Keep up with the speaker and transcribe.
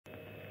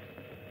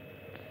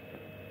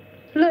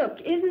Look,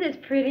 isn't this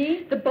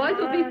pretty? The boys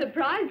will be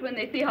surprised when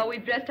they see how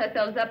we've dressed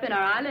ourselves up in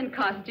our island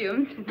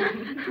costumes.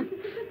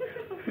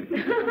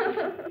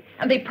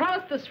 And they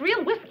promised us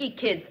real whiskey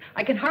kids.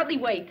 I can hardly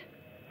wait.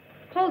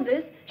 Hold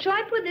this. Shall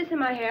I put this in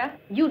my hair?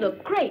 You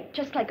look great,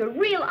 just like a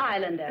real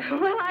islander.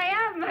 Well, I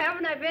am.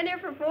 Haven't I been here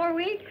for 4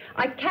 weeks?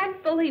 I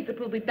can't believe that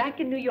we'll be back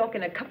in New York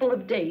in a couple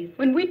of days.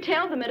 When we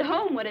tell them at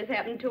home what has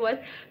happened to us,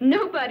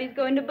 nobody's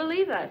going to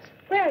believe us.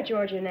 Where are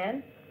George and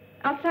Ann?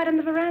 Outside on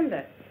the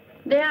veranda.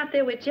 They're out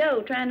there with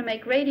Joe trying to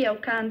make radio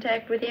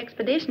contact with the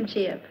expedition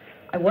ship.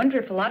 I wonder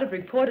if a lot of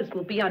reporters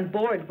will be on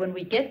board when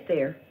we get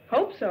there.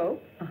 Hope so.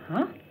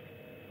 Uh-huh.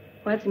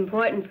 What's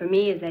important for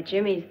me is that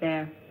Jimmy's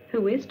there.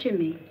 Who is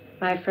Jimmy?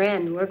 My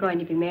friend. We're going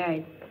to be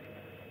married.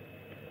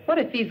 What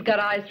if he's got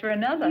eyes for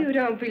another? You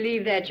don't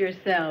believe that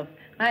yourself.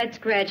 I'd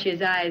scratch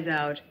his eyes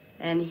out,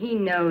 and he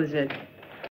knows it.